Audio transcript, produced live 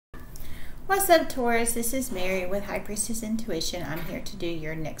What's up, Taurus? This is Mary with High Priestess Intuition. I'm here to do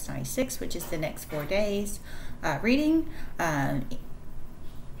your next 96, which is the next 4 days reading.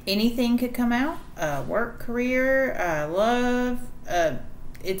 Anything could come out. Work, career, love.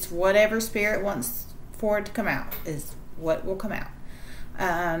 It's whatever Spirit wants for it to come out is what will come out.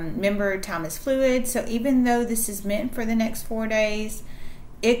 Remember, time is fluid. So even though this is meant for the next 4 days,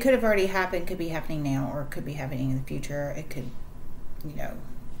 it could have already happened, could be happening now, or it could be happening in the future. It could,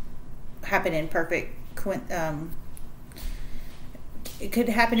 happen in perfect it could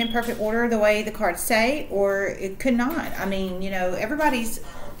happen in perfect order the way the cards say, or it could not. I mean, everybody's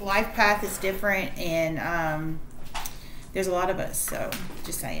life path is different, and there's a lot of us, so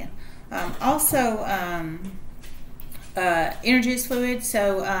just saying. Energy is fluid,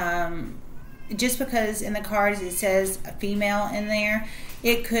 so just because in the cards it says a female in there,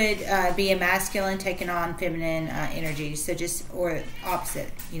 it could be a masculine taking on feminine energy. So or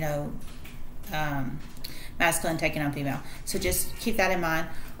opposite, masculine taking on female. So just keep that in mind.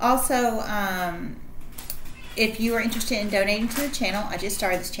 Also, if you are interested in donating to the channel, I just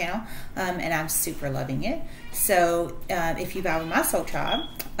started this channel, and I'm super loving it. So if you value my soul tribe,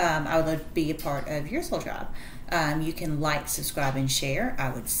 I would love to be a part of your soul tribe. You can like, subscribe, and share.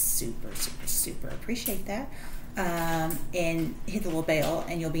 I would super appreciate that. And hit the little bell,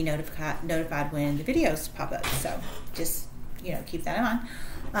 and you'll be notified when the videos pop up. So just keep that in mind.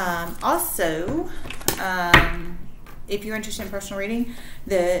 Also, if you're interested in personal reading,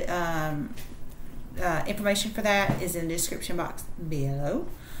 the information for that is in the description box below.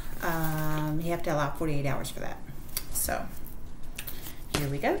 You have to allow 48 hours for that. So here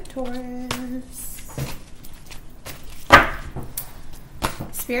we go, Taurus.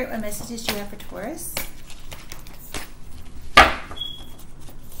 Spirit, what messages do you have for Taurus?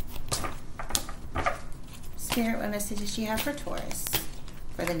 Spirit, what messages do you have for Taurus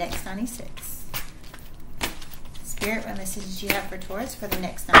for the next 96? Spirit, what messages do you have for Taurus for the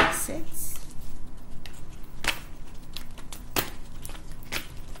next 96?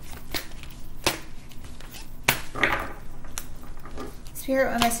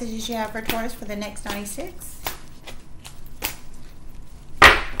 Spirit, what messages do you have for Taurus for the next 96?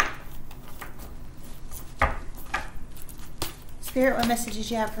 Spirit, what messages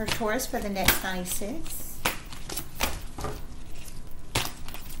do you have for Taurus for the next 96?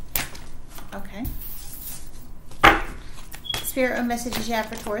 Okay. Spirit, what messages you have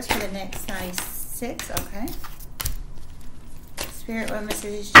for Taurus for the next 96? Okay. Spirit, what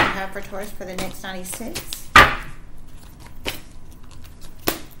messages do you have for Taurus for the next 96?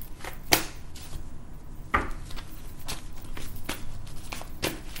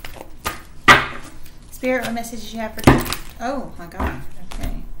 Spirit, what messages you have for Taurus? Oh my God.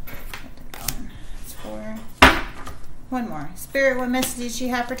 Okay. That's 4. One more. Spirit, what messages do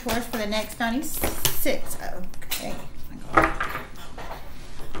you have for Taurus for the next 96? Okay. Oh my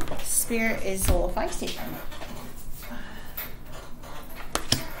God. Spirit is a little feisty.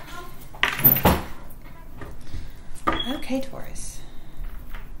 Okay, Taurus.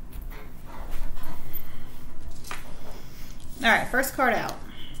 All right, first card out.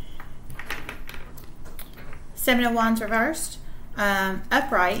 7 of Wands reversed.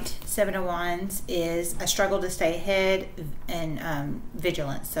 Upright, 7 of Wands is a struggle to stay ahead and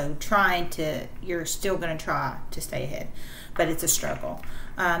vigilant. So you're still going to try to stay ahead, but it's a struggle.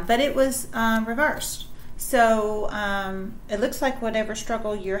 But it was reversed. So it looks like whatever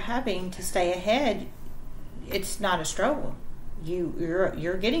struggle you're having to stay ahead, it's not a struggle.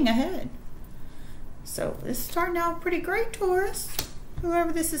 You're getting ahead. So this is starting out pretty great, Taurus.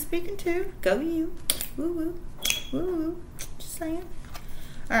 Whoever this is speaking to, go you. Woo woo. Woo woo. Just saying.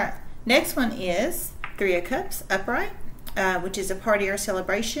 Alright. Next one is 3 of Cups, upright, which is a party or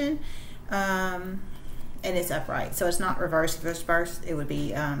celebration. And it's upright. So it's not reversed. If it was reversed, it would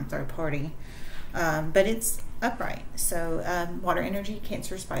be third party. But it's upright. So water energy,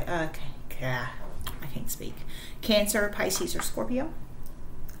 Cancer, I can't speak. Cancer, Pisces, or Scorpio.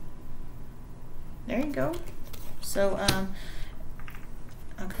 There you go. So,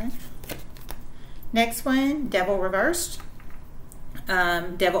 okay. Next one, Devil reversed.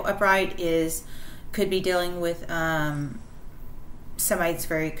 Devil upright could be dealing with somebody that's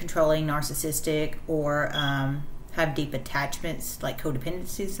very controlling, narcissistic, or have deep attachments like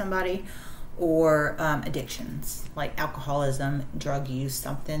codependency to somebody, or addictions like alcoholism, drug use,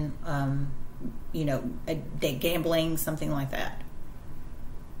 something, gambling, something like that.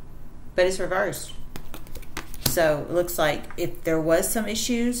 But it's reversed. So it looks like if there was some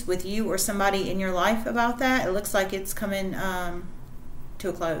issues with you or somebody in your life about that, it looks like it's coming to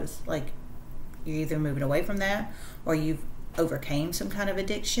a close. Like you're either moving away from that, or you've overcame some kind of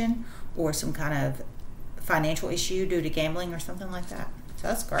addiction or some kind of financial issue due to gambling or something like that. So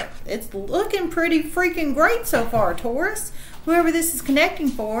that's great. It's looking pretty freaking great so far, Taurus. Whoever this is connecting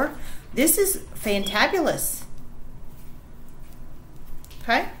for, this is fantabulous.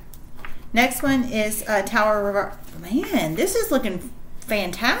 Okay. Next one is Tower Reverse. Man, this is looking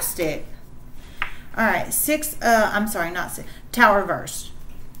fantastic. All right, Tower Reverse.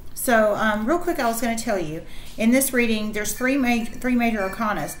 So real quick, I was going to tell you, in this reading, there's three major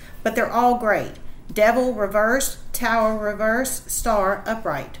arcanas, but they're all great. Devil reversed, Tower reversed, Star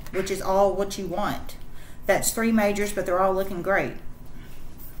upright, which is all what you want. That's 3 majors, but they're all looking great.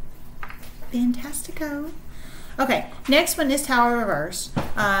 Fantastico. Okay, next one is Tower reversed.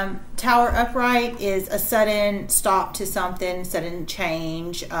 Tower upright is a sudden stop to something, sudden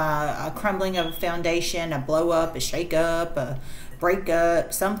change, a crumbling of a foundation, a blow up, a shake up, a break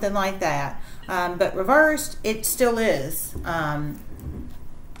up, something like that. But reversed, it still is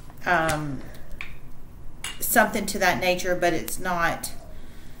something to that nature, but it's not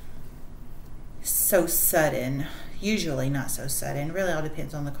so sudden. Usually not so sudden. It really all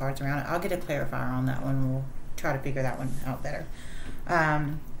depends on the cards around it. I'll get a clarifier on that one. We'll try to figure that one out better.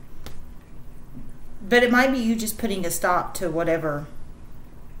 But it might be you just putting a stop to whatever.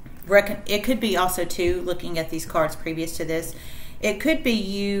 It could be also too, looking at these cards previous to this, it could be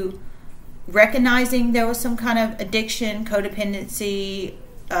you recognizing there was some kind of addiction, codependency,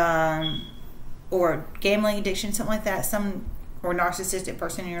 or gambling addiction, something like that, or narcissistic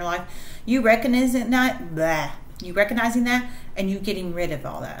person in your life. You recognizing that, and you getting rid of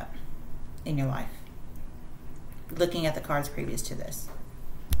all that in your life. Looking at the cards previous to this.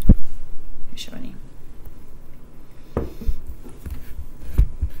 Here's showing you.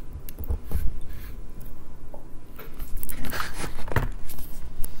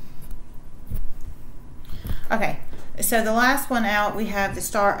 Okay, so the last one out, we have the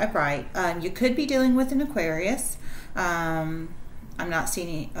Star upright. You could be dealing with an Aquarius. I'm not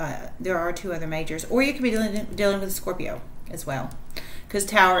seeing any, there are 2 other majors, or you could be dealing with a Scorpio as well, because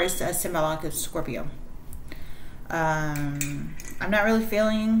Tower is a symbolic of Scorpio. I'm not really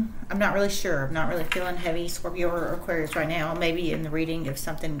sure. I'm not really feeling heavy Scorpio or Aquarius right now. Maybe in the reading, if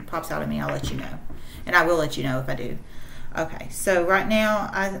something pops out of me, I'll let you know, and I will let you know if I do. Okay, so right now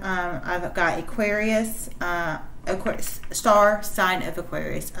I've got Aquarius, Star sign of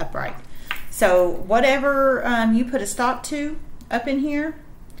Aquarius upright. So whatever you put a stop to up in here,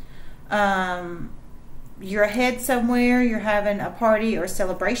 you're ahead somewhere, you're having a party or a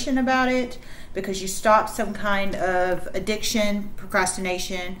celebration about it because you stopped some kind of addiction,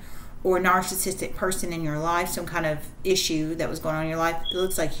 procrastination, or narcissistic person in your life, some kind of issue that was going on in your life. It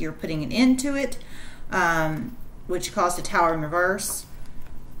looks like you're putting an end to it, which caused a Tower in reverse,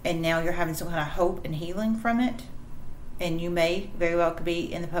 and now you're having some kind of hope and healing from it, and you may very well could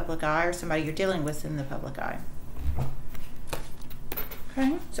be in the public eye, or somebody you're dealing with in the public eye.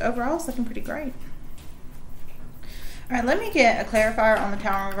 Okay, so overall it's looking pretty great. All right, let me get a clarifier on the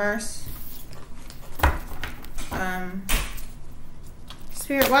Tower in reverse.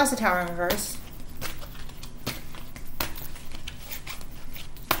 Spirit, why is the Tower in reverse?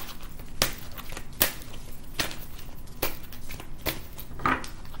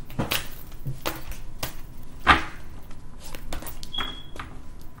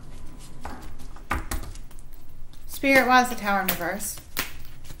 Spirit, why is the Tower in reverse?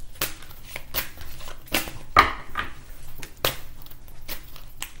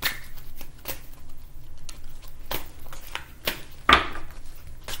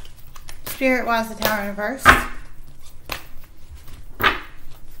 Spirit, why is the Tower in reverse?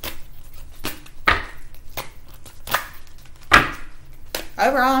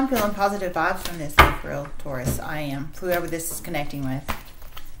 Overall, I'm feeling positive vibes from this, for real, Taurus. I am. Whoever this is connecting with.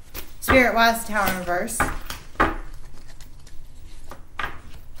 Spirit, why is the Tower in reverse?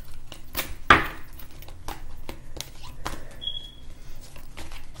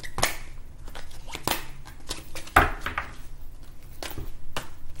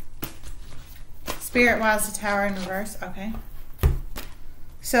 Spirit, why is the Tower in reverse? Okay.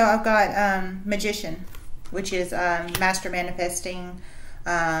 So I've got Magician, which is master manifesting,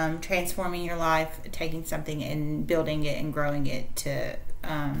 transforming your life, taking something and building it and growing it to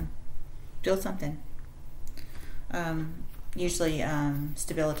build something. Usually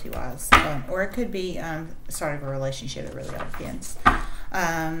stability-wise. Or it could be start of a relationship. It really all depends.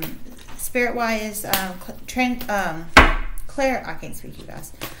 Spirit-wise, Claire, I can't speak, you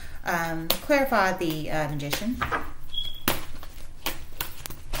guys. Clarify the Magician.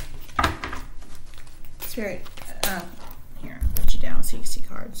 Spirit, here, I'll put you down so you can see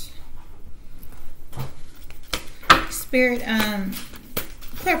cards. Spirit,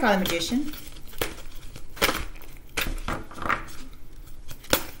 clarify the Magician.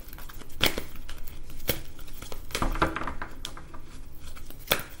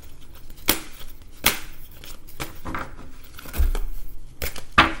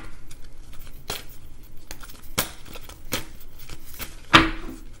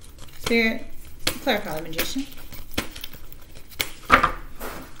 Spirit, clarify the Magician.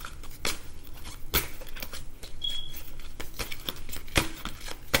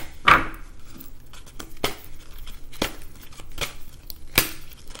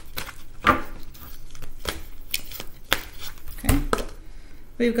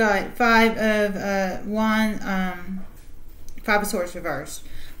 We've got Five of Swords reversed,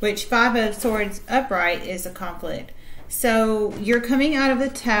 which Five of Swords upright is a conflict. So you're coming out of the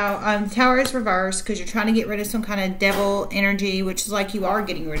tower. Tower is reversed because you're trying to get rid of some kind of devil energy, which is like you are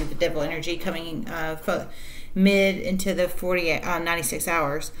getting rid of the devil energy coming mid into the 96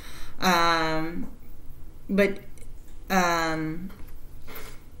 hours. But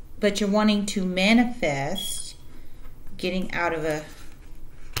you're wanting to manifest getting out of a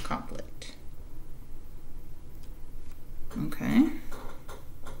conflict. Okay.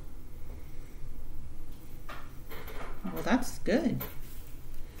 Well, that's good.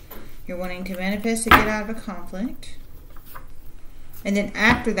 You're wanting to manifest to get out of a conflict. And then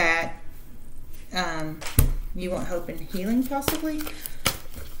after that, you want hope and healing, possibly.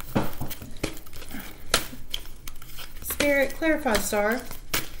 Spirit, clarify the star.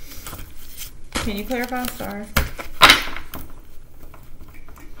 Can you clarify the star?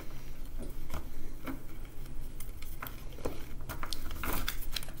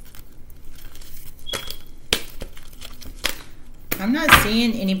 I'm not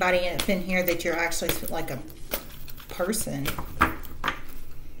seeing anybody up in here that you're actually like a person.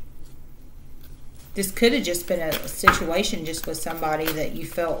 This could have just been a situation just with somebody that you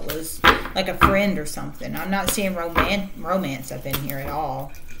felt was like a friend or something. I'm not seeing romance up in here at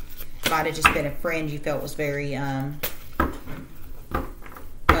all. Might have just been a friend you felt was very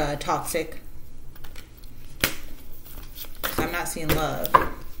toxic. So I'm not seeing love.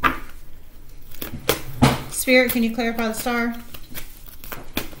 Spirit, can you clarify the star?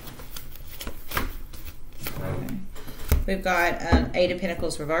 We've got Eight of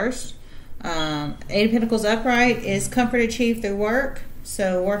Pentacles reversed. Eight of Pentacles upright is comfort achieved through work.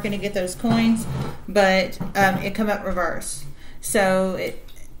 So working to get those coins. But it come up reverse. So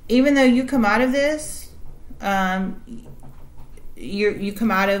even though you come out of this, you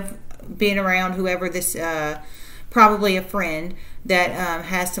come out of being around whoever this, probably a friend that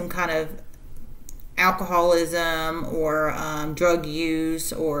has some kind of alcoholism or drug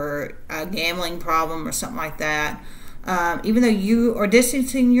use or a gambling problem or something like that. Even though you are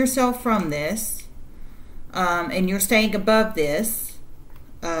distancing yourself from this, and you're staying above this,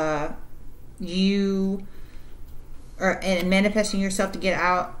 you are and manifesting yourself to get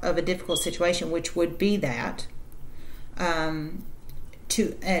out of a difficult situation, which would be that,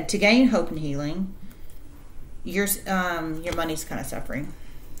 to gain hope and healing. Your money's kind of suffering.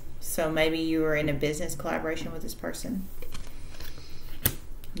 So maybe you were in a business collaboration with this person.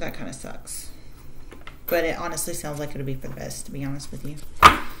 That kind of sucks. But it honestly sounds like it'll be for the best, to be honest with you.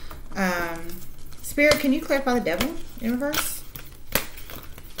 Spirit, can you clarify the devil in reverse?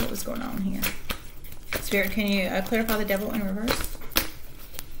 What was going on here? Spirit, can you clarify the devil in reverse?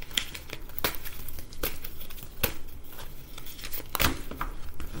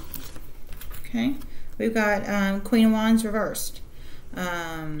 Okay. We've got Queen of Wands reversed.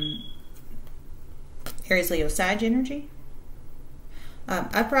 Aries, Leo, Sag energy.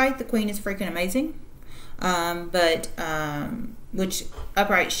 Upright, the Queen is freaking amazing. Which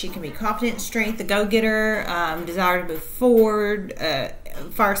upright, she can be confident, strength, the go-getter, desire to move forward.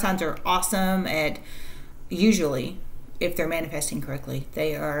 Fire signs are awesome at, usually, if they're manifesting correctly,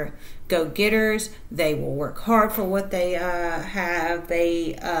 they are go-getters. They will work hard for what they have.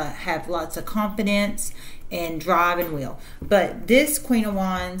 They have lots of confidence and drive and will. But this Queen of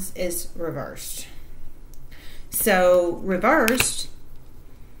Wands is reversed. So reversed.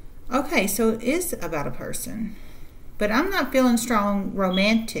 Okay, so it is about a person. But I'm not feeling strong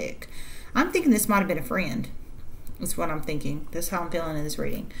romantic. I'm thinking this might have been a friend. That's what I'm thinking. That's how I'm feeling in this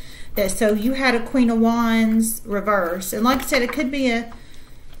reading. That so you had a Queen of Wands reverse. And like I said, it could be a...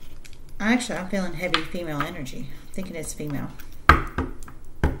 Actually, I'm feeling heavy female energy. I'm thinking it's female.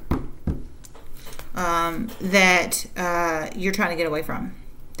 That you're trying to get away from.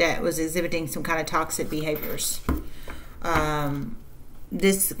 That was exhibiting some kind of toxic behaviors.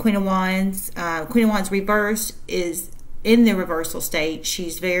 This Queen of Wands reverse is in the reversal state.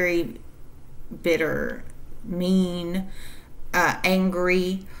 She's very bitter mean,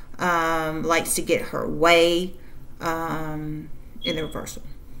 angry, likes to get her way, in the reversal.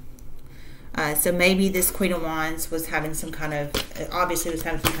 So maybe this Queen of Wands was having some kind of, obviously was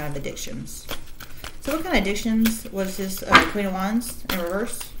having some kind of addictions. So what kind of addictions was this Queen of Wands in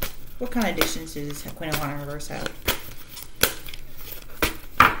reverse? What kind of addictions did this Queen of Wands in reverse have?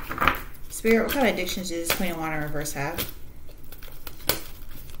 Spirit, what kind of addictions did this Queen of Wands in reverse have?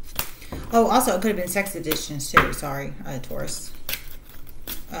 Oh, also it could have been sex addictions too. Sorry, Taurus.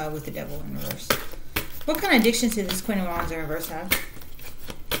 With the Devil in reverse. What kind of addictions did this Queen of Wands in reverse have?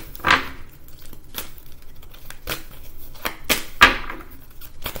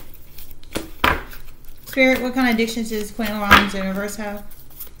 Spirit, what kind of addictions does Queen of Wands in reverse have?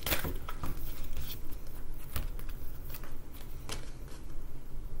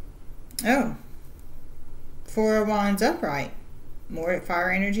 Oh. Four of Wands upright. More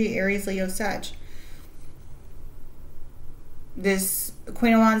fire energy, Aries, Leo, Sag. This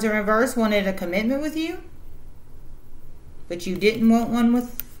Queen of Wands in reverse wanted a commitment with you, but you didn't want one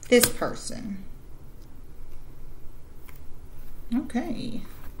with this person. Okay.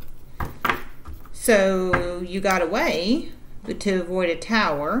 So you got away to avoid a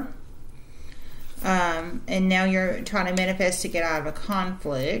tower. And now you're trying to manifest to get out of a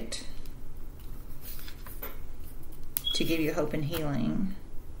conflict to give you hope and healing.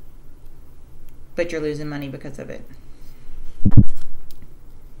 But you're losing money because of it.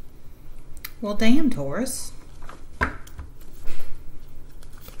 Well, damn, Taurus.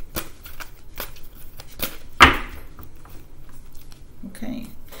 Okay.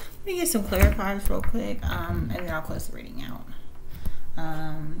 Let me get some clarifiers real quick, and then I'll close the reading out.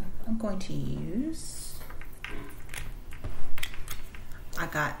 I'm going to use... I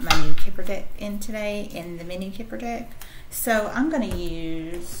got my new Kipper deck in today, in the mini Kipper deck. So I'm going to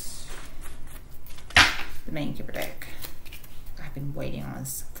use the main Kipper deck. I've been waiting on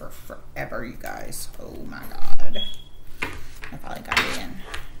this for forever, you guys. Oh my God. I finally got it in.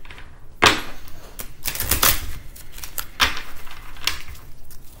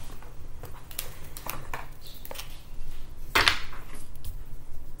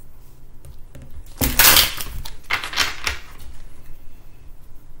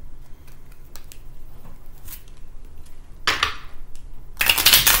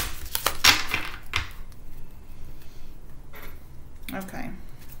 Okay.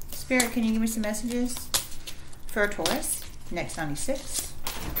 Spirit, can you give me some messages for Taurus? Next 96.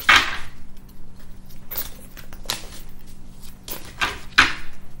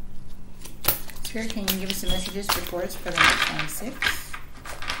 Spirit, can you give me some messages for Taurus for the next 96?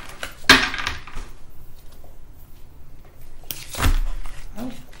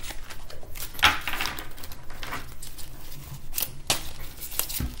 Oh.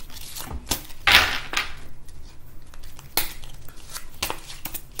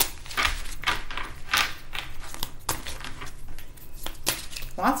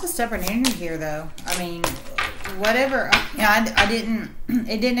 Lots of stubborn energy here, though. I mean, whatever. Yeah, I didn't.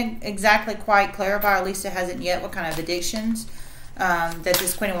 It didn't exactly quite clarify. At least it hasn't yet. What kind of addictions that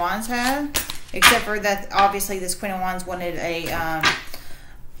this Queen of Wands had, except for that. Obviously, this Queen of Wands wanted a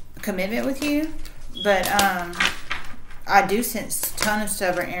commitment with you, but I do sense a ton of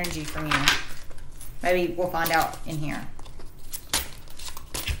stubborn energy from you. Maybe we'll find out in here.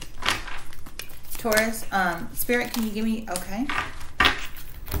 Taurus, Spirit, can you give me? Okay.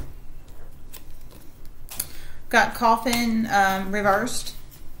 Got Coffin reversed.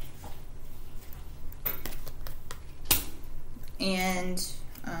 And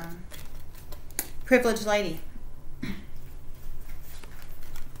Privileged Lady.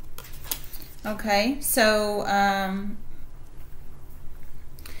 Okay, so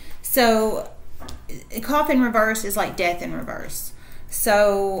Coffin reverse is like death in reverse.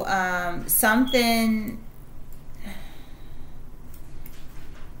 So something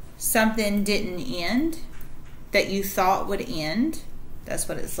didn't end that you thought would end. That's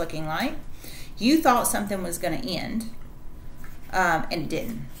what it's looking like. You thought something was going to end, and it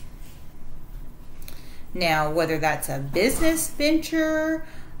didn't. Now, whether that's a business venture,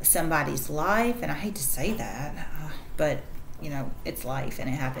 somebody's life, and I hate to say that, but you know, it's life and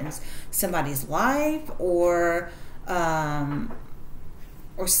it happens. Somebody's life, or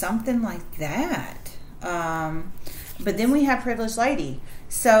something like that. But then we have Privileged Lady.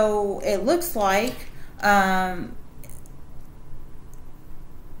 So it looks like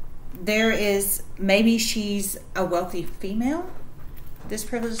there is, maybe she's a wealthy female, this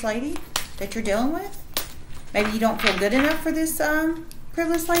Privileged Lady that you're dealing with. Maybe you don't feel good enough for this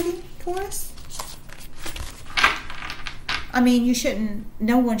Privileged Lady, Taurus. I mean, you shouldn't,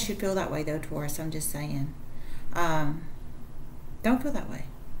 no one should feel that way though, Taurus. I'm just saying. Don't feel that way.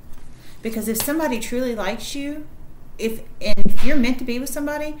 Because if somebody truly likes you, if you're meant to be with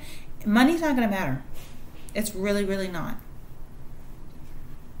somebody, money's not going to matter. It's really, really not.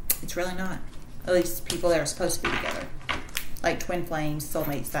 It's really not. At least people that are supposed to be together. Like twin flames,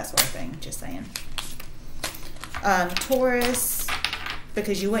 soulmates, that sort of thing. Just saying. Taurus,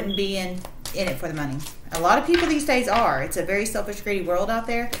 because you wouldn't be in it for the money. A lot of people these days are. It's a very selfish, greedy world out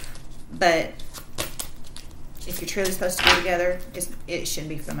there. But if you're truly supposed to be together, it shouldn't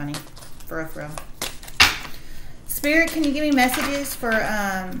be for the money. For real. Spirit, can you give me messages for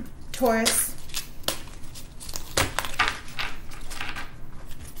Taurus?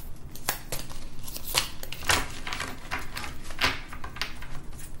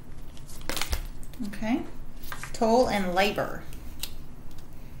 Okay. Toil and labor.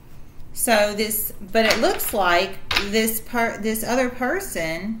 So this, but it looks like this other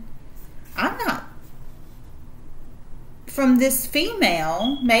person, I'm not, from this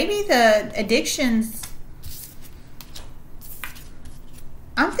female, maybe the addictions,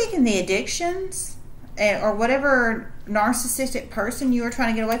 I'm thinking the addictions or whatever narcissistic person you are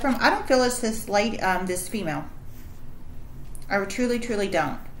trying to get away from, I don't feel it's this lady, this female. I truly, truly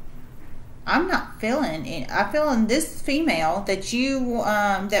don't. I'm not feeling it. I feel in this female that you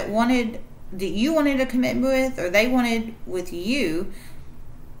that you wanted a commitment with, or they wanted with you.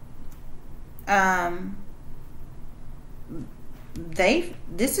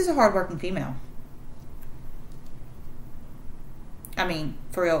 This is a hardworking female. I mean,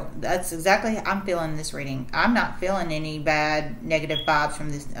 for real, that's exactly how I'm feeling this reading. I'm not feeling any bad, negative vibes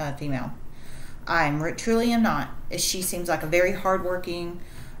from this female. Truly am not. She seems like a very hardworking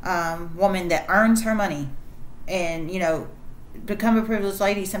woman that earns her money. And, you know, become a privileged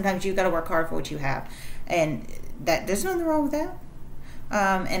lady, sometimes you've got to work hard for what you have. And there's nothing wrong with that.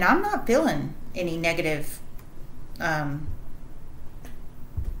 And I'm not feeling any negative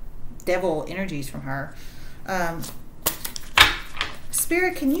devil energies from her.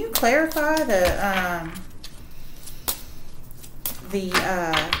 Spirit, can you clarify the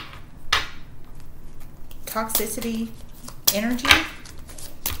toxicity energy?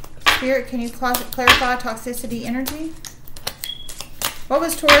 Spirit, can you clarify toxicity energy? What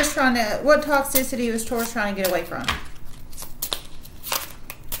toxicity was Taurus trying to get away from?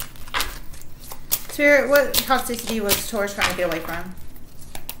 Spirit, what toxicity was Taurus trying to get away from?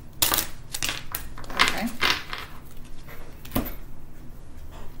 Okay.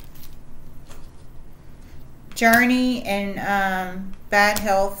 Journey and bad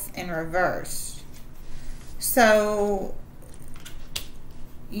health in reverse. So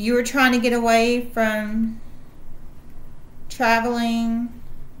you were trying to get away from traveling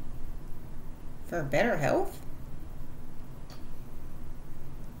for better health?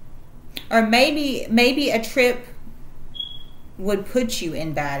 Or maybe a trip would put you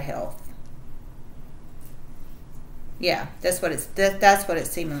in bad health. Yeah, that's what it's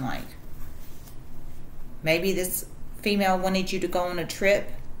seeming like. Maybe this female wanted you to go on a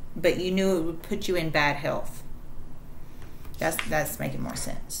trip, but you knew it would put you in bad health. That's making more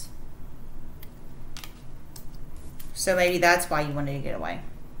sense. So maybe that's why you wanted to get away.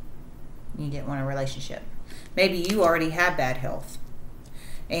 You didn't want a relationship. Maybe you already had bad health,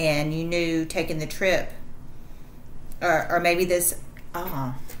 and you knew taking the trip, or maybe this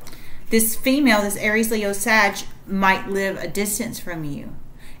female, this Aries, Leo, Sag, might live a distance from you.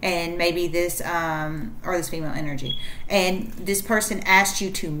 And maybe this female energy, and this person asked you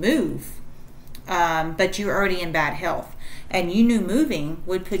to move, but you're already in bad health, and you knew moving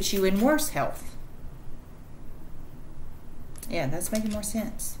would put you in worse health. Yeah, that's making more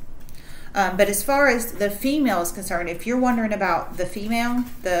sense. But as far as the female is concerned, if you're wondering about the female,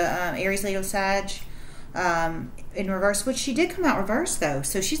 the Aries, Leo, Sag, in reverse, which she did come out reverse though,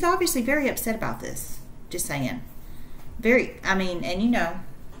 so she's obviously very upset about this. Just saying. And you know,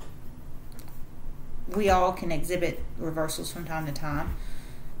 we all can exhibit reversals from time to time.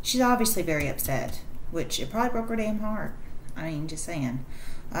 She's obviously very upset, which it probably broke her damn heart. I mean, just saying.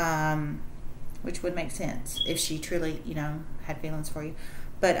 Which would make sense if she truly, you know, had feelings for you.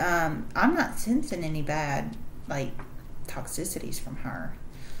 But I'm not sensing any bad, like, toxicities from her.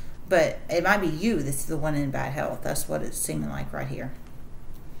 But it might be you. This is the one in bad health. That's what it's seeming like right here.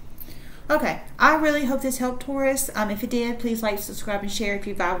 Okay, I really hope this helped, Taurus. If it did, please like, subscribe, and share if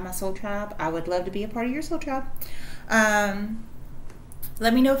you vibe with my soul tribe. I would love to be a part of your soul tribe.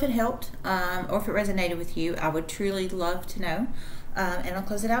 Let me know if it helped or if it resonated with you. I would truly love to know. And I'll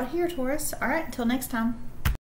close it out here, Taurus. All right, until next time.